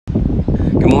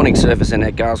morning surface in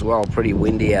that as well. Pretty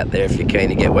windy out there if you're keen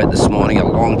to get wet this morning.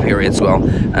 A long period as well,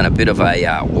 and a bit of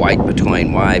a wait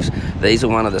between waves. These are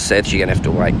one of the sets you're going to have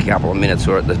to wait a couple of minutes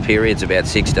for it. The period's about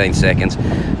 16 seconds.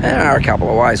 And there are a couple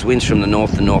of ways. Winds from the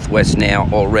north to northwest now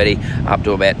already up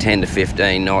to about 10 to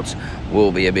 15 knots.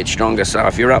 Will be a bit stronger. So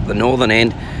if you're up the northern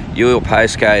end, your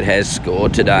postcode has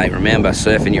scored today. Remember,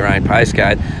 surfing your own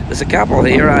postcode. There's a couple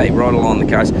here, right along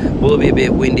the coast. Will be a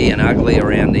bit windy and ugly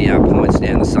around the points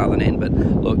down the southern end, but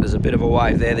look, there's a bit of a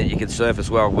wave there that you can surf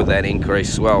as well with that increase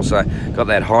as well. So got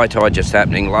that high tide just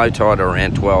happening, low tide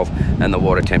around 12, and the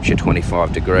water temperature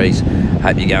 25 degrees.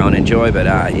 Hope you go and enjoy, but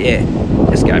yeah,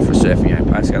 just go for a surf in your own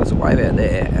postcode. There's a wave out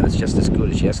there, and it's just as good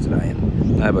as yesterday,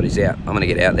 and nobody's out. I'm going to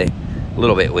get out there. A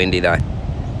little bit windy though.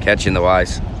 Catching the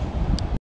waves.